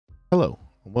Hello,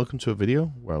 and welcome to a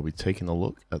video where I'll be taking a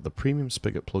look at the premium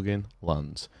Spigot plugin,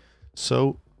 Lands.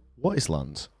 So, what is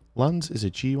Lands? Lands is a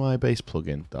GUI-based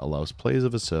plugin that allows players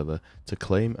of a server to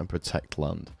claim and protect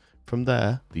land. From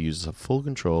there, the users have full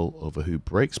control over who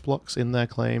breaks blocks in their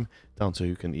claim, down to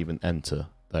who can even enter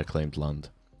their claimed land.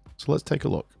 So let's take a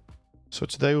look. So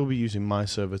today we'll be using my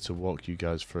server to walk you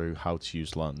guys through how to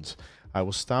use lands. I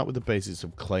will start with the basics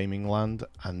of claiming land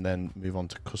and then move on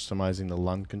to customizing the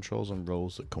land controls and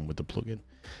roles that come with the plugin.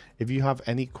 If you have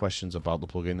any questions about the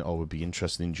plugin or would be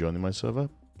interested in joining my server,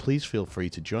 please feel free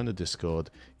to join the Discord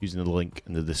using the link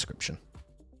in the description.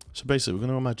 So basically, we're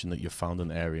going to imagine that you've found an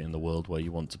area in the world where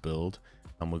you want to build,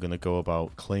 and we're going to go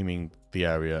about claiming the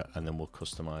area, and then we'll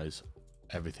customize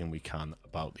everything we can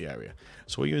about the area.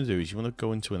 So what you're going to do is you want to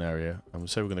go into an area, and we'll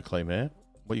say we're going to claim here.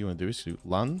 What you want to do is do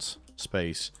lands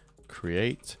space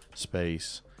create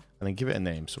space and then give it a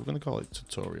name. So we're going to call it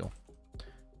tutorial.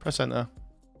 Press enter,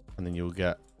 and then you'll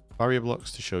get barrier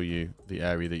blocks to show you the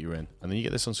area that you're in, and then you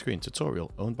get this on screen: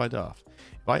 tutorial owned by Darth.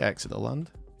 If I exit the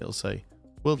land, it'll say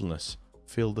wilderness,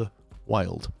 fielder,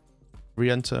 wild.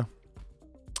 Re-enter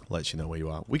lets you know where you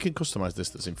are. We can customize this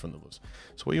that's in front of us.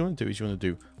 So what you want to do is you want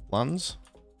to do lands,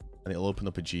 and it'll open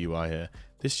up a GUI here.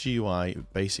 This GUI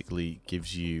basically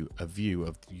gives you a view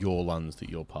of your lands that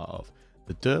you're part of.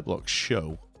 The dirt blocks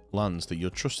show lands that you're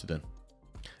trusted in.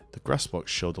 The grass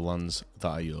blocks show the lands that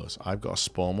are yours. I've got a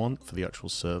spawn one for the actual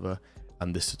server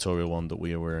and this tutorial one that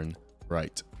we are in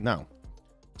right now.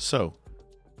 So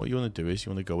what you want to do is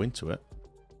you want to go into it,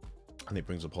 and it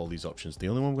brings up all these options. The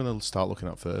only one we're going to start looking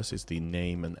at first is the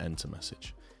name and enter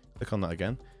message. Click on that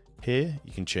again. Here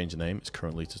you can change the name. It's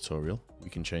currently tutorial. We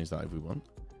can change that if we want.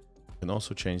 You can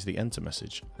also change the enter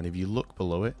message, and if you look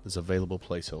below it, there's available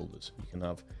placeholders. You can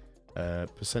have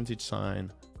percentage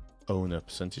sign, owner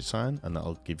percentage sign, and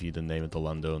that'll give you the name of the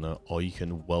landowner, or you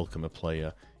can welcome a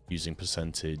player using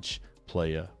percentage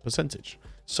player percentage.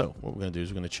 So what we're going to do is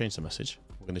we're going to change the message.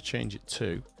 We're going to change it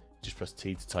to, just press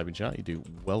T to type in chat, you do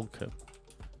welcome,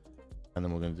 and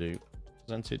then we're going to do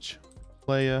percentage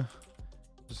player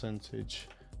percentage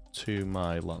to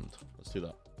my land. Let's do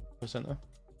that. Press enter, and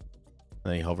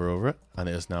then you hover over it, and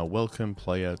it is now welcome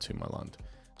player to my land.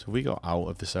 So we got out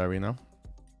of this area now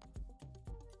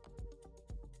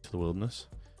to the wilderness,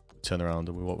 turn around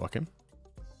and we walk back in.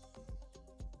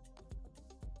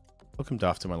 Welcome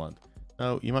Darth to my land.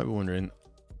 Now you might be wondering,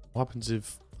 what happens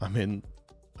if I'm in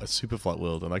a super flat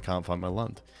world and I can't find my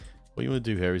land? What you want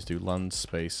to do here is do land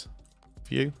space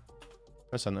view,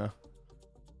 press enter,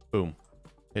 boom.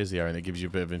 Here's the area, and it gives you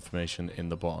a bit of information in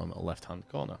the bottom left hand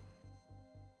corner.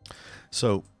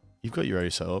 So you've got your area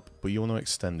set up, but you want to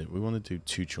extend it. We want to do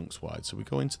 2 chunks wide. So we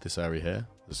go into this area here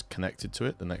that's connected to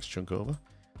it, the next chunk over,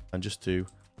 and just do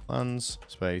lands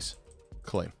space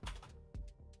claim.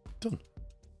 Done.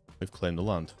 We've claimed the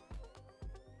land.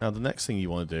 Now the next thing you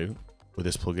want to do with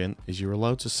this plugin is you're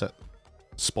allowed to set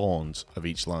spawns of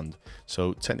each land.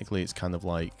 So technically it's kind of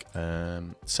like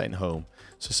setting home.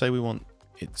 So say we want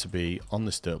it to be on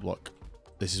this dirt block.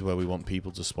 This is where we want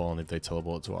people to spawn if they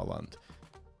teleport to our land.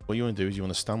 What you want to do is you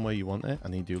want to stand where you want it,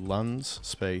 and you do lands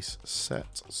space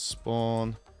set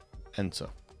spawn enter.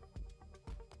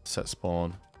 Set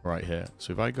spawn right here.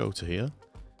 So if I go to here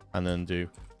and then do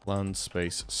land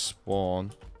space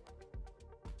spawn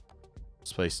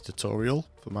space tutorial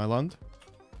for my land,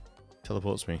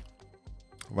 teleports me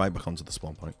right back onto the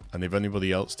spawn point. And if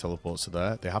anybody else teleports to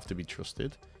there, they have to be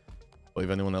trusted. But if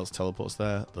anyone else teleports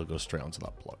there, they'll go straight onto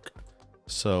that block.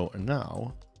 So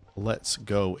now let's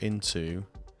go into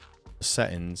the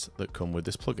settings that come with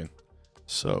this plugin.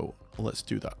 So let's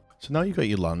do that. So now you've got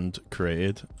your land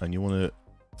created and you want to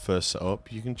first set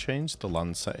up, you can change the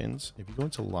land settings. If you go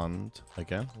into land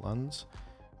again, lands,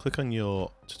 click on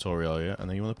your tutorial area, and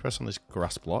then you want to press on this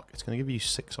grass block. It's going to give you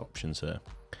 6 options here.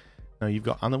 Now you've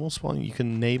got animal spawning. You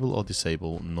can enable or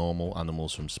disable normal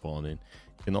animals from spawning.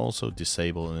 You can also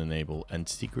disable and enable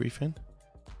entity griefing.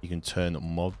 You can turn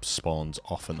mob spawns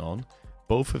off and on.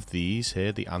 Both of these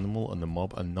here, the animal and the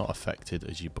mob, are not affected,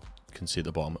 as you can see at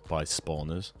the bottom, by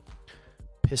spawners.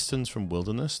 Pistons from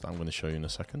wilderness, that I'm going to show you in a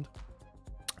second.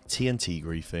 TNT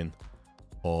griefing,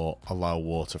 or allow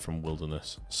water from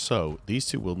wilderness. So these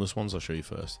 2 wilderness ones I'll show you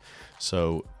first.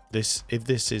 So if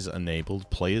this is enabled,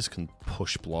 players can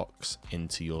push blocks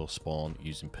into your spawn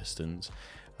using pistons,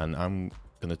 and I'm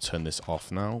going to turn this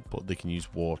off now, but they can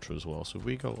use water as well. So if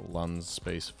we go land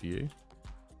space view,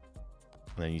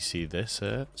 and then you see this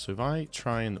here. So if I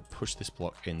try and push this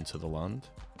block into the land,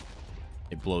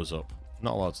 it blows up.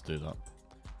 Not allowed to do that.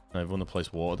 Now if I want to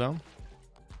place water down,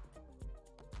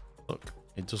 look,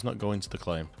 it does not go into the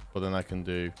claim. But then I can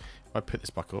do, if I pick this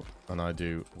back up and I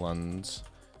do lands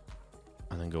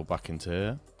and then go back into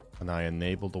here, and I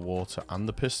enable the water and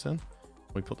the piston.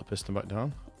 We put the piston back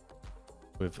down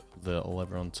with the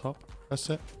lever on top, press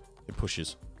it, it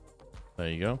pushes. There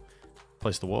you go.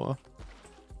 Place the water.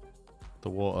 The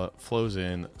water flows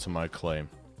in to my claim.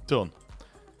 Done.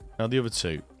 Now the other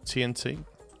two, TNT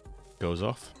goes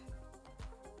off.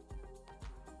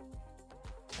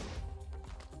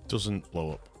 Doesn't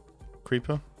blow up.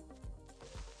 Creeper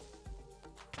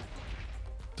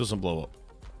doesn't blow up.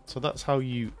 So that's how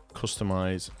you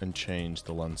customize and change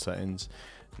the land settings.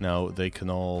 Now they can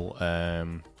all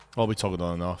be toggled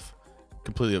on and off,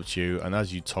 completely up to you, and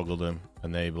as you toggle them,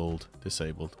 enabled,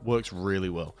 disabled, works really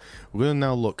well. We're going to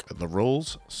now look at the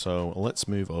roles, so let's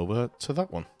move over to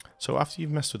that one. So after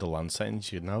you've messed with the land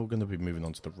settings, you're now going to be moving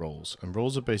on to the roles, and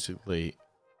roles are basically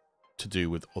to do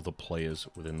with other players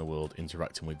within the world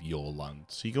interacting with your land.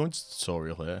 So you go into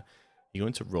tutorial here, you go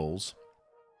into roles,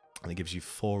 and it gives you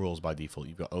 4 roles by default.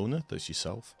 You've got owner, that's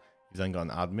yourself. You've then got an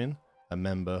admin, a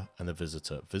member, and a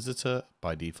visitor. Visitor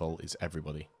by default is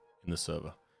everybody in the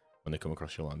server when they come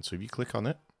across your land. So if you click on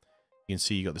it, you can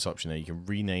see you got this option there. You can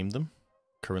rename them.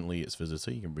 Currently it's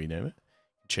visitor, you can rename it.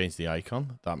 Change the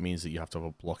icon. That means that you have to have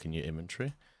a block in your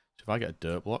inventory. So if I get a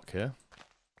dirt block here,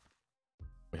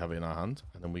 we have it in our hand,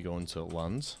 and then we go into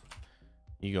lands.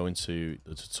 You go into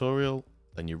the tutorial,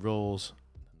 then your roles,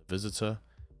 then the visitor,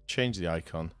 change the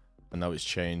icon, and now it's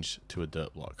changed to a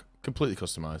dirt block. Completely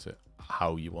customize it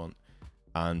how you want,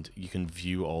 and you can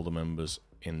view all the members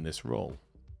in this role.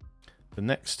 The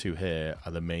next two here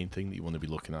are the main thing that you want to be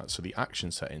looking at. So the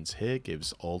action settings here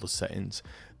gives all the settings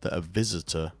that a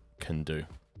visitor can do.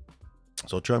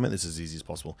 So I'll try and make this as easy as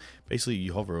possible. Basically,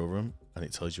 you hover over them and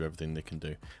it tells you everything they can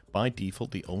do. By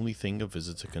default, the only thing a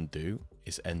visitor can do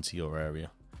is enter your area.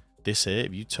 This here,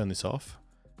 if you turn this off,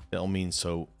 it'll mean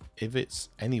so if it's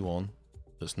anyone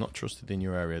that's not trusted in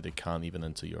your area, they can't even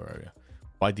enter your area.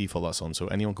 By default, that's on, so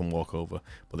anyone can walk over,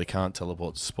 but they can't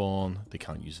teleport to spawn, they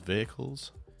can't use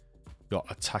vehicles. You've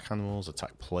got attack animals,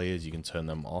 attack players, you can turn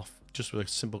them off just with a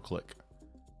simple click,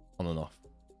 on and off.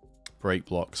 Break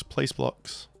blocks, place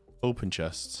blocks, open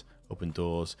chests, open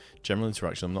doors, general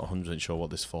interaction, I'm not 100% sure what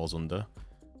this falls under.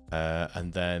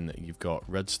 And then you've got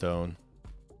redstone,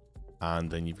 and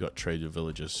then you've got trade with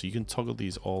villagers. So you can toggle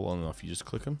these all on and off, you just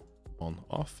click them, on,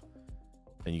 off.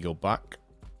 Then you go back,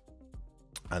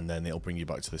 and then it'll bring you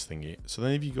back to this thingy. So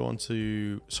then if you go on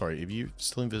to, sorry, if you're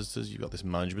still in visitors, you've got this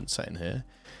management setting here.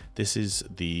 This is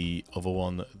the other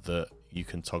one that you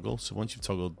can toggle. So once you've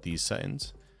toggled these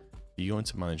settings, you go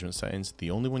into management settings. The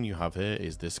only one you have here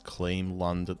is this claim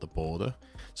land at the border.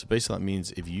 So basically that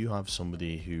means if you have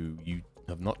somebody who you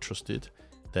have not trusted,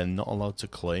 they're not allowed to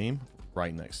claim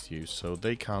right next to you. So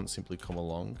they can't simply come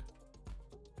along.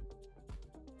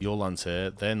 Your land's here,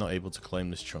 they're not able to claim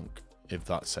this chunk. If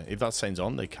that setting's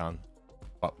on, they can,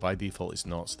 but by default it's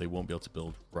not, so they won't be able to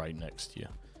build right next to you.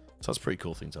 So that's a pretty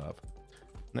cool thing to have.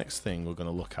 Next thing we're going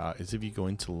to look at is if you go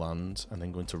into land and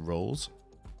then go into roles,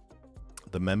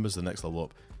 the members the next level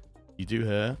up, you do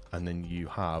here, and then you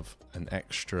have an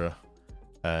extra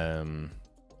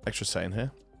setting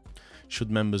here. Should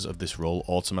members of this role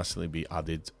automatically be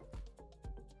added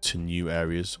to new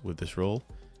areas with this role?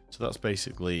 So that's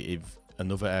basically if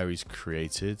another area is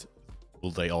created,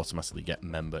 will they automatically get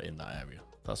member in that area?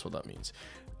 That's what that means.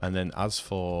 And then as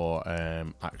for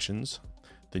actions,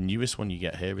 the newest one you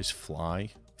get here is fly.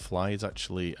 Fly is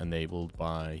actually enabled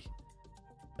by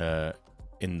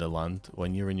in the land.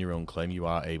 When you're in your own claim, you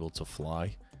are able to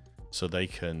fly. So you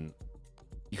can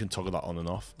toggle that on and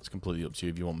off. It's completely up to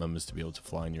you. If you want members to be able to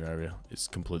fly in your area, it's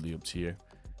completely up to you.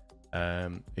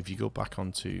 If you go back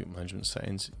onto management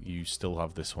settings, you still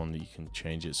have this one that you can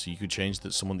change it. So you could change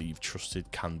that someone that you've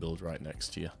trusted can build right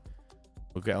next to you.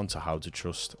 We'll get onto how to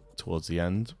trust towards the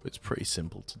end, but it's pretty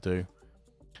simple to do.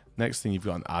 Next thing, you've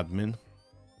got an admin.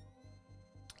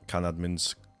 Can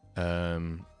admins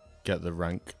get the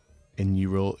rank in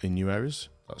new areas?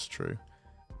 That's true.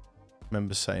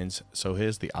 Member settings. So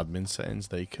here's the admin settings.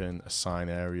 They can assign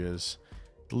areas.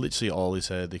 Literally all is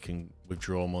here. They can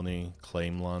withdraw money,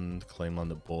 claim land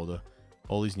at border,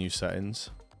 all these new settings.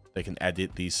 They can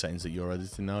edit these settings that you're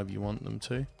editing now if you want them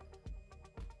to.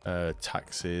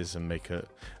 Taxes and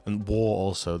and war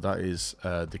also, that is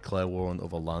declare war on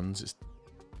other lands. It's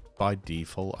by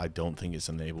default, I don't think it's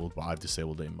enabled, but I've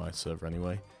disabled it in my server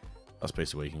anyway. That's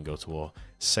basically where you can go to war.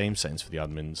 Same settings for the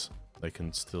admins, they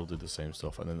can still do the same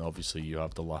stuff. And then obviously you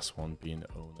have the last one being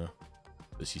owner,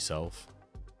 that's yourself.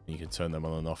 You can turn them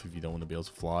on and off if you don't want to be able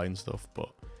to fly and stuff, but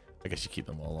I guess you keep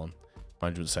them all on.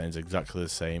 Management settings exactly the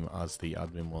same as the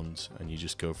admin ones, and you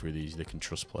just go through these. They can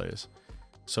trust players.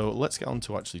 So let's get on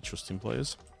to actually trusting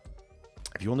players.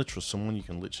 If you want to trust someone, you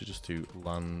can literally just do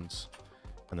lands,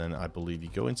 and then I believe you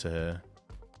go into here,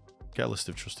 get a list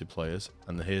of trusted players,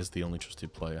 and here's the only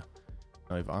trusted player.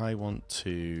 Now, if I want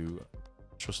to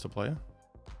trust a player,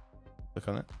 click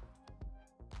on it,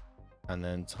 and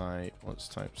then let's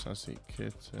type Sassy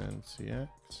Kitten TX.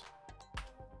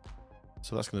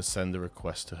 So that's going to send a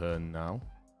request to her now.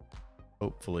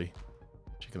 Hopefully,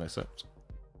 she can accept.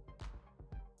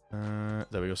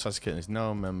 There we go. Sassy Kitten is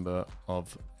now a member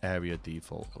of area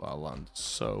default of our land.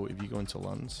 So if you go into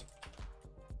lands,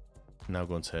 now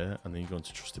go into here, and then you go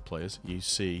into trusted players, you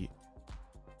see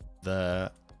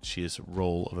there she is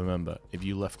role of a member. If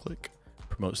you left click,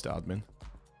 promotes to admin.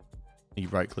 You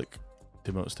right click,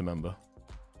 demotes to member.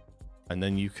 And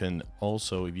then you can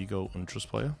also, if you go untrust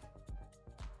player,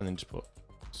 and then just put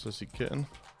Sassy Kitten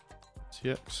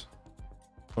TX.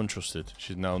 Untrusted.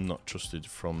 She's now not trusted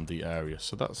from the area.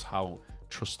 So that's how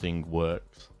trusting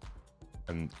works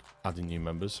and adding new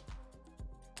members.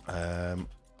 I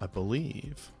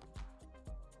believe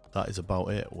that is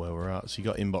about it where we're at. So you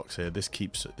got inbox here. This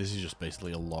is just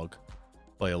basically a log.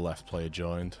 Player left, player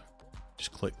joined.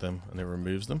 Just click them and it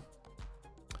removes them.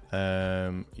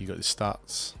 You got the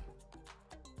stats.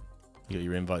 You got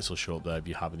your invites will show up there if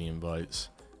you have any invites.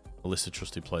 A list of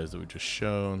trusted players that we've just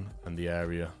shown, and the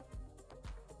area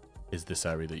is this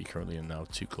area that you're currently in now,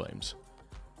 2 claims.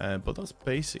 But that's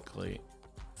basically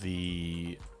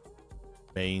the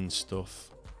main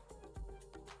stuff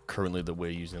currently that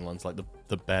we're using lands, like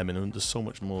the bare minimum. There's so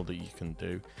much more that you can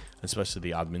do, especially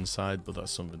the admin side, but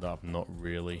that's something that I've not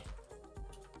really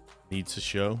need to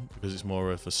show because it's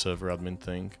more of a server admin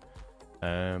thing.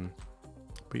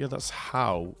 But yeah, that's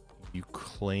how you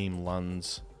claim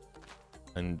lands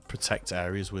and protect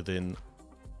areas within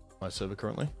my server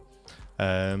currently.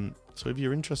 So if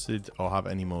you're interested or have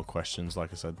any more questions,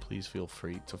 like I said, please feel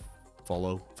free to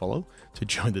follow to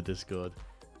join the Discord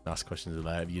and ask questions in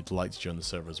there. If you'd like to join the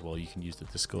server as well, you can use the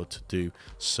Discord to do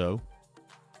so.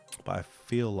 But I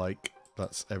feel like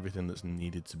that's everything that's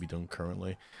needed to be done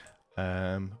currently.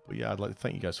 But yeah, I'd like to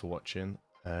thank you guys for watching.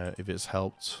 If it's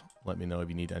helped, let me know. If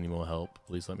you need any more help,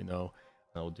 please let me know,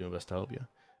 and I'll do my best to help you.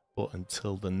 But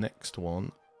until the next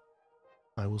one,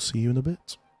 I will see you in a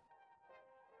bit.